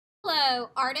Hello,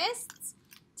 artists.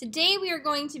 Today we are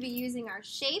going to be using our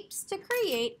shapes to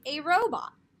create a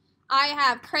robot. I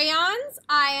have crayons,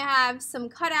 I have some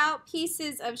cutout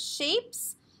pieces of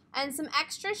shapes, and some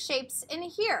extra shapes in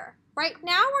here. Right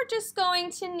now we're just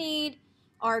going to need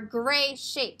our gray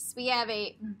shapes. We have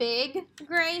a big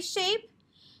gray shape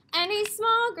and a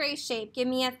small gray shape. Give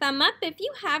me a thumb up if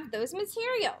you have those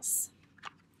materials.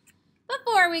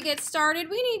 Before we get started,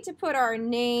 we need to put our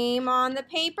name on the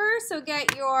paper, so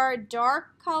get your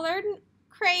dark colored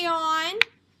crayon,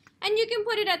 and you can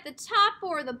put it at the top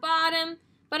or the bottom,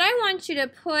 but I want you to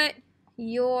put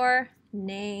your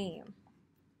name.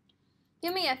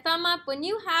 Give me a thumb up when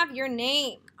you have your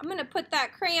name. I'm going to put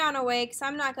that crayon away because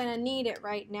I'm not going to need it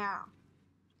right now.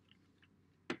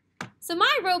 So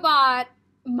my robot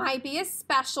might be a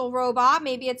special robot.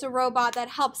 Maybe it's a robot that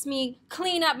helps me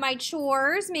clean up my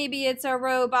chores. Maybe it's a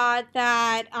robot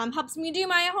that helps me do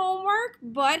my homework,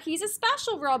 but he's a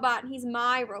special robot and he's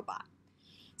my robot.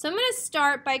 So I'm going to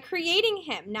start by creating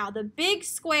him. Now the big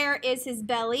square is his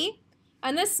belly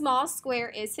and the small square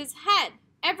is his head.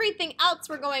 Everything else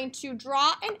we're going to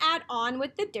draw and add on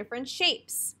with the different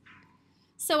shapes.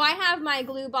 So I have my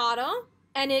glue bottle.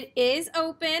 And it is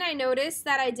open. I noticed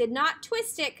that I did not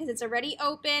twist it because it's already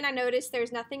open. I noticed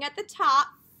there's nothing at the top.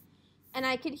 And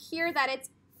I could hear that it's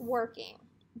working.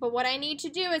 But what I need to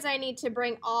do is I need to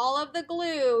bring all of the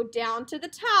glue down to the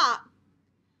top.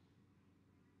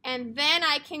 And then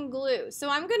I can glue. So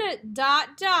I'm going to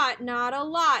dot, dot, not a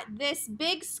lot, this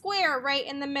big square right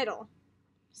in the middle.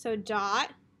 So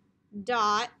dot,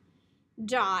 dot,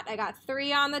 dot. I got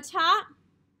 3 on the top.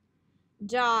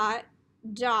 Dot,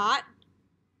 dot.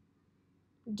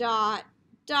 Dot,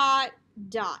 dot,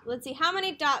 dot. Let's see, how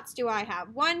many dots do I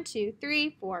have? 1, 2,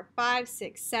 3, 4, 5,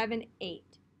 6, 7, 8.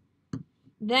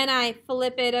 Then I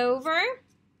flip it over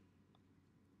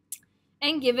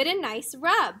and give it a nice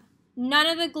rub. None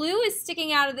of the glue is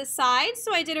sticking out of the side,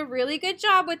 so I did a really good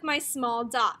job with my small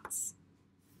dots.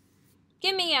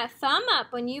 Give me a thumb up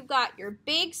when you've got your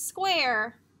big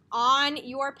square on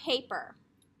your paper,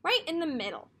 right in the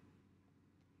middle.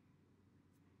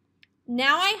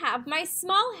 Now I have my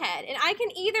small head, and I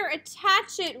can either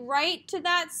attach it right to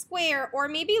that square or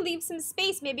maybe leave some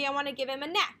space. Maybe I want to give him a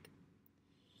neck.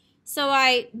 So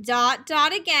I dot,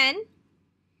 dot again,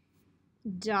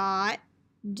 dot,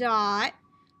 dot,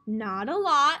 not a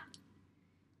lot,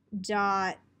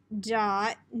 dot,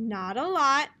 dot, not a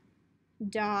lot,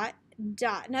 dot,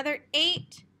 dot. Another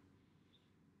 8,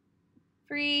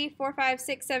 3, 4, 5,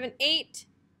 6, 7, 8,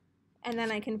 and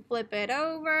then I can flip it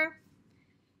over.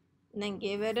 And then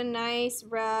give it a nice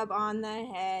rub on the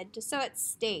head just so it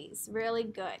stays really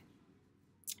good.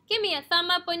 Give me a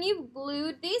thumb up when you've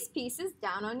glued these pieces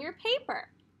down on your paper.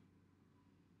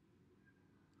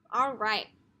 All right.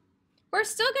 We're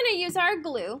still going to use our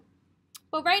glue,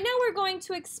 but right now we're going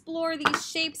to explore these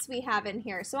shapes we have in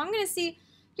here. So I'm going to see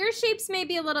your shapes may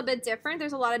be a little bit different.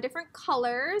 There's a lot of different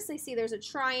colors. I see there's a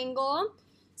triangle.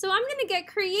 So I'm going to get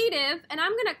creative and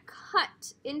I'm going to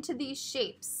cut into these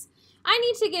shapes. I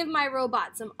need to give my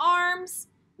robot some arms,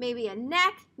 maybe a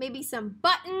neck, maybe some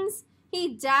buttons.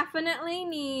 He definitely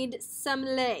needs some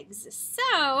legs.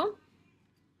 So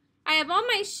I have all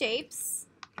my shapes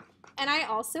and I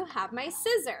also have my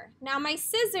scissor. Now my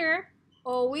scissor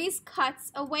always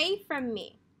cuts away from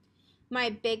me.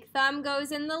 My big thumb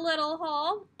goes in the little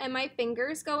hole and my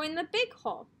fingers go in the big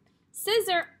hole.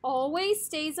 Scissor always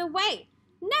stays away,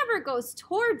 never goes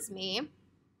towards me.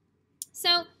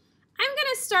 So I'm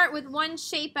going to start with one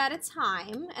shape at a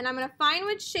time, and I'm going to find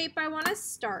which shape I want to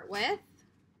start with.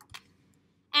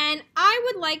 And I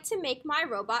would like to make my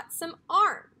robot some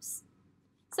arms.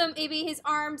 So maybe his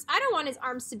arms, I don't want his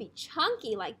arms to be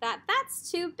chunky like that.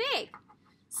 That's too big.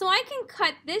 So I can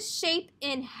cut this shape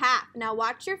in half. Now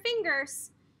watch your fingers.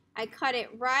 I cut it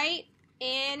right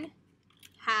in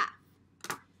half.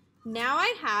 Now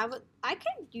I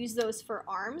can use those for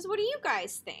arms. What do you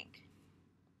guys think?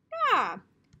 Yeah.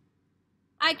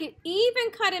 I could even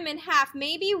cut him in half,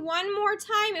 maybe one more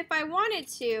time if I wanted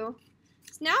to.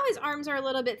 So now his arms are a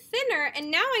little bit thinner, and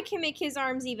now I can make his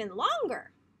arms even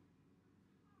longer.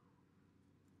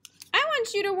 I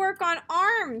want you to work on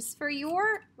arms for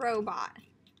your robot.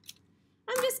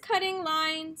 I'm just cutting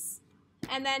lines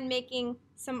and then making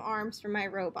some arms for my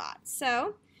robot.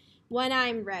 So when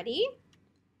I'm ready,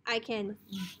 I can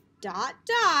dot,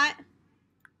 dot,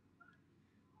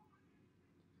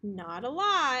 not a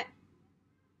lot,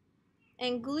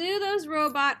 and glue those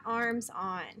robot arms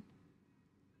on.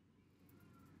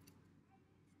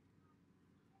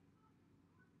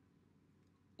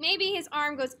 Maybe his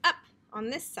arm goes up on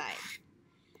this side.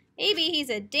 Maybe he's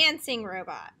a dancing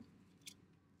robot.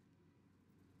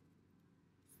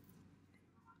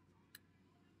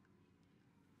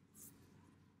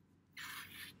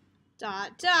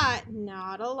 dot, dot,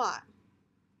 not a lot.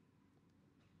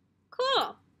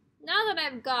 Cool. Now that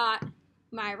I've got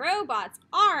my robot's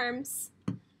arms,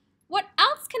 what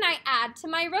else can I add to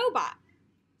my robot?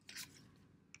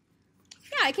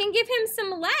 Yeah, I can give him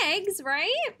some legs,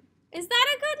 right? Is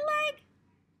that a good leg?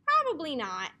 Probably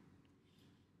not.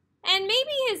 And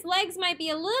maybe his legs might be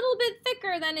a little bit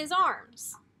thicker than his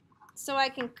arms. So I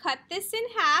can cut this in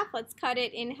half. Let's cut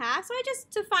it in half. So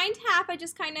to find half, I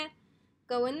just kind of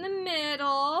go in the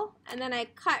middle, and then I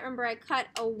cut, remember I cut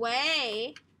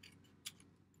away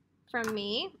from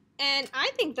me. And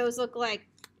I think those look like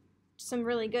some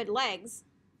really good legs.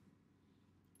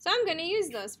 So I'm going to use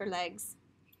those for legs.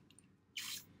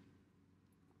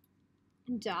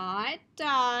 Dot,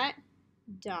 dot,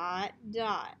 dot,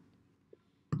 dot.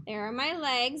 There are my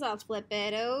legs. I'll flip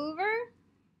it over.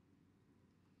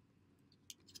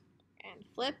 And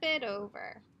flip it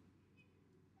over.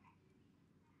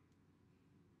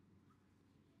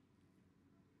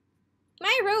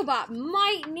 My robot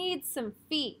might need some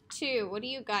feet too. What do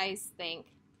you guys think?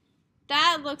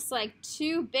 That looks like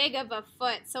too big of a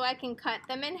foot, so I can cut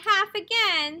them in half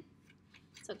again.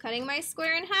 So cutting my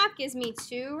square in half gives me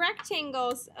 2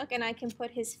 rectangles. Look, and I can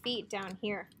put his feet down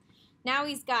here. Now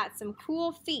he's got some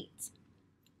cool feet.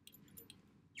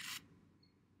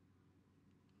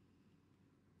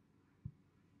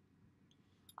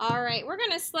 All right, we're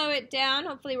going to slow it down.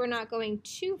 Hopefully we're not going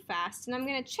too fast. And I'm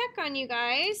going to check on you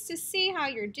guys to see how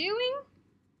you're doing.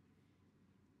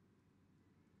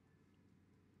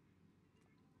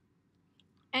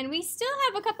 And we still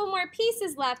have a couple more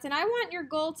pieces left, and I want your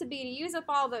goal to be to use up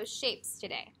all those shapes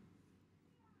today.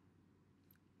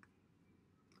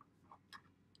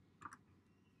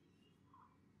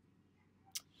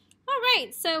 All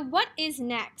right, so what is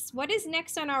next? What is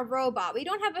next on our robot? We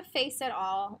don't have a face at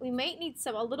all. We might need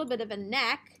a little bit of a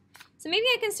neck. So maybe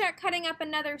I can start cutting up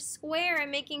another square and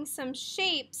making some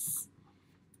shapes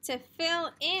to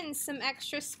fill in some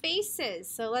extra spaces.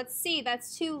 So let's see,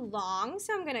 that's too long,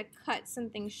 so I'm gonna cut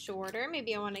something shorter.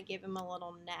 Maybe I wanna give him a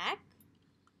little neck.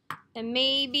 And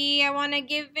maybe I wanna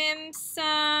give him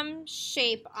some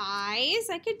shape eyes.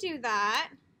 I could do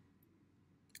that.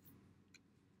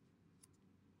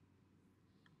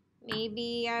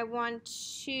 Maybe I want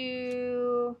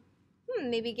to,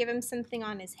 maybe give him something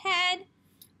on his head,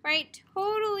 right?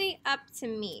 Totally up to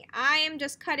me. I am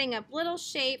just cutting up little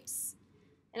shapes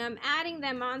and I'm adding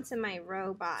them onto my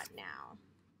robot now.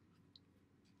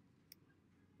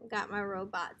 Got my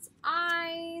robot's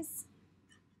eyes.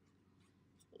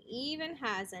 He even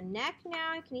has a neck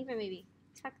now. I can even maybe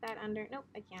tuck that under. Nope,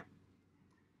 I can't.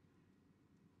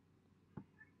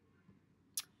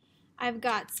 I've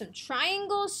got some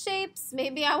triangle shapes.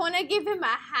 Maybe I want to give him a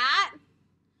hat.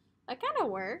 That kind of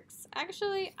works.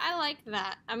 Actually, I like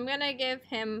that. I'm going to give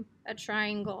him a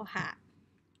triangle hat.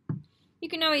 You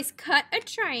can always cut a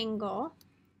triangle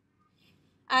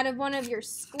out of one of your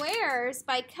squares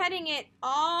by cutting it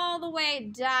all the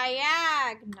way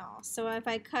diagonal. So if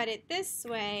I cut it this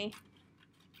way,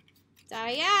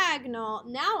 diagonal,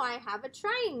 now I have a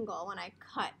triangle when I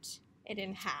cut it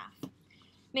in half.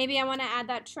 Maybe I want to add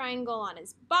that triangle on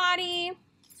his body.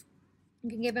 You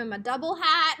can give him a double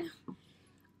hat.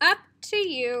 Up to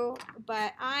you,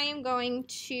 but I am going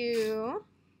to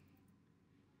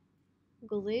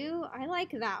glue. I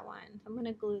like that one. I'm going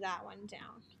to glue that one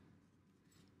down.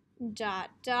 Dot,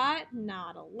 dot,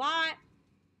 not a lot.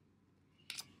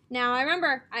 Now I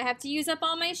remember I have to use up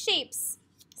all my shapes.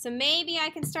 So maybe I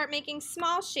can start making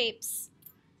small shapes.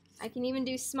 I can even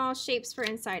do small shapes for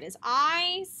inside his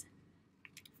eyes.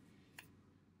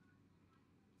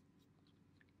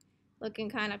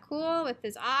 Looking kind of cool with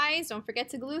his eyes. Don't forget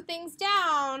to glue things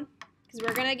down because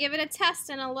we're going to give it a test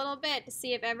in a little bit to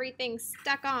see if everything's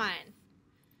stuck on.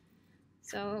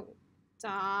 So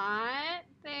dot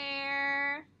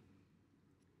there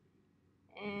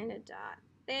and a dot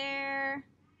there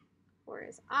for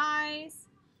his eyes.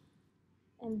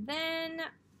 And then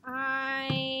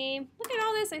look at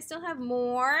all this, I still have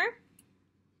more.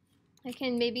 I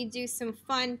can maybe do some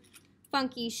fun,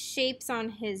 funky shapes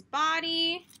on his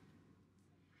body.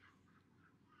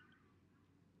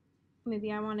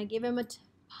 Maybe I want to give him a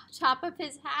top of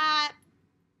his hat.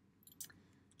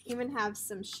 Even have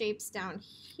some shapes down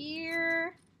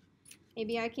here.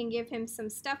 Maybe I can give him some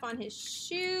stuff on his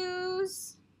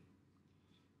shoes.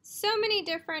 So many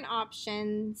different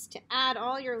options to add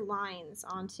all your lines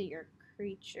onto your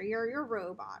creature, your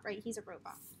robot, right? He's a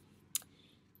robot.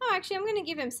 Oh, actually, I'm going to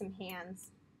give him some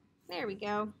hands. There we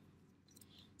go.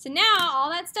 So now all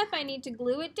that stuff I need to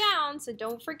glue it down, so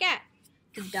don't forget.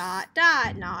 Dot,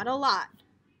 dot, not a lot.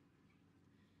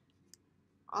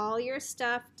 all your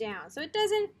stuff down so it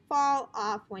doesn't fall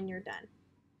off when you're done.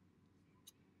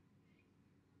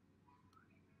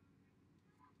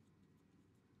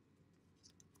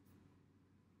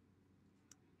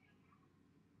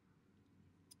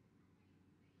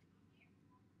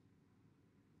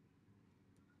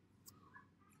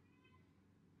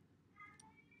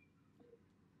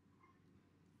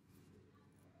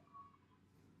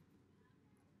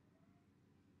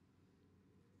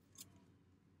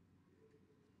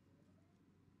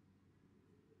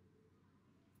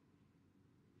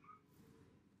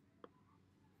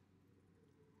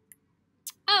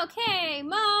 Okay,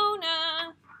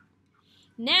 Mona.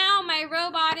 Now my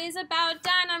robot is about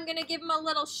done. I'm gonna give him a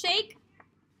little shake.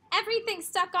 Everything's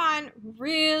stuck on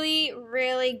really,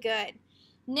 really good.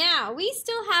 Now, we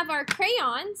still have our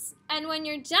crayons, and when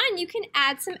you're done, you can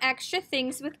add some extra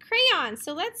things with crayons.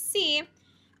 So let's see. I'm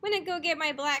gonna go get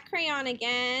my black crayon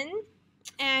again,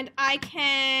 and I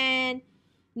can,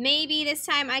 maybe this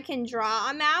time I can draw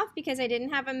a mouth because I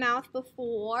didn't have a mouth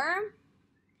before.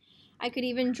 I could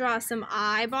even draw some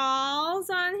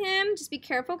eyeballs on him. Just be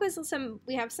careful because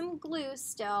we have some glue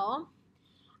still.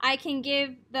 I can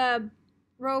give the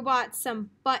robot some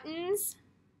buttons.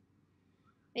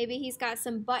 Maybe he's got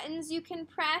some buttons you can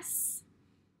press.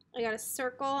 I got a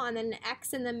circle and then an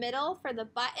X in the middle for the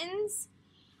buttons.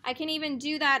 I can even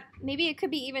do that. Maybe it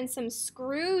could be even some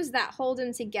screws that hold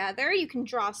him together. You can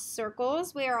draw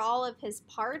circles where all of his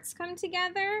parts come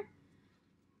together.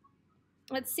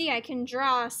 Let's see, I can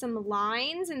draw some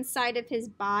lines inside of his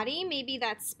body. Maybe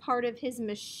that's part of his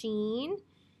machine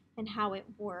and how it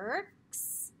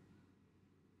works.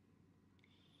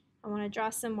 I want to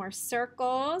draw some more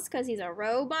circles because he's a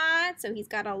robot, so he's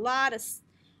got a lot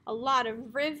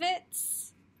of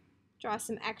rivets. Draw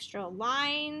some extra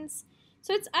lines.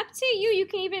 So it's up to you. You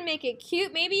can even make it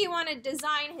cute. Maybe you want to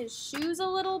design his shoes a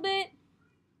little bit.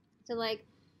 So like,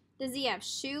 does he have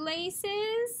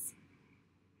shoelaces?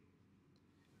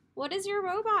 What does your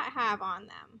robot have on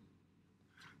them?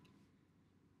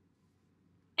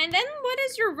 And then what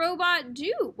does your robot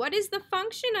do? What is the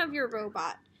function of your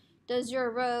robot? Does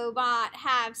your robot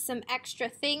have some extra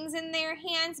things in their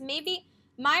hands? Maybe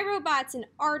my robot's an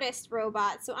artist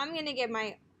robot, so I'm going to give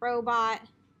my robot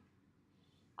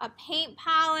a paint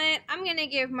palette. I'm going to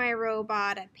give my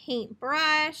robot a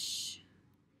paintbrush.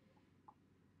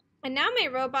 And now my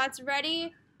robot's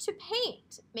ready to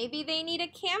paint. Maybe they need a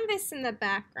canvas in the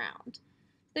background.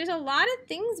 There's a lot of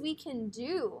things we can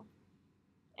do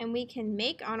and we can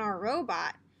make on our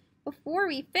robot before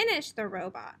we finish the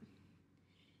robot.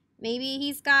 Maybe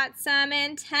he's got some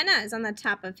antennas on the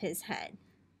top of his head,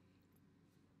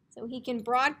 so he can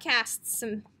broadcast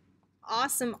some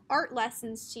awesome art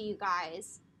lessons to you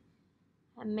guys.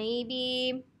 And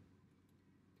maybe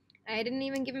I didn't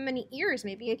even give him any ears.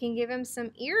 Maybe I can give him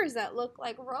some ears that look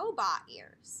like robot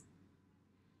ears.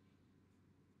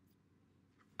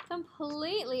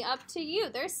 Completely up to you.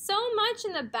 There's so much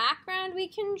in the background we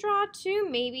can draw too.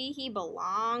 Maybe he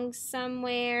belongs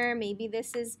somewhere. Maybe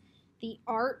this is the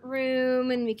art room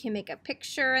and we can make a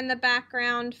picture in the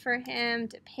background for him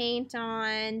to paint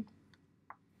on.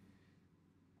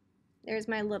 There's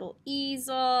my little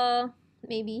easel.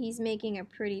 Maybe he's making a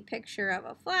pretty picture of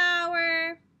a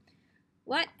flower.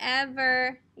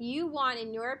 Whatever you want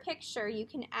in your picture, you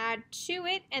can add to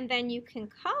it and then you can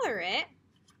color it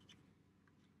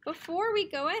before we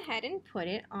go ahead and put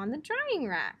it on the drying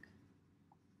rack.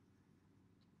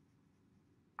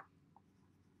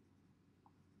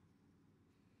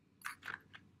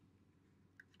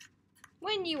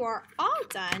 When you are all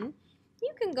done,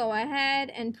 you can go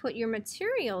ahead and put your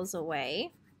materials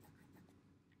away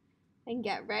and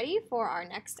get ready for our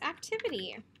next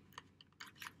activity.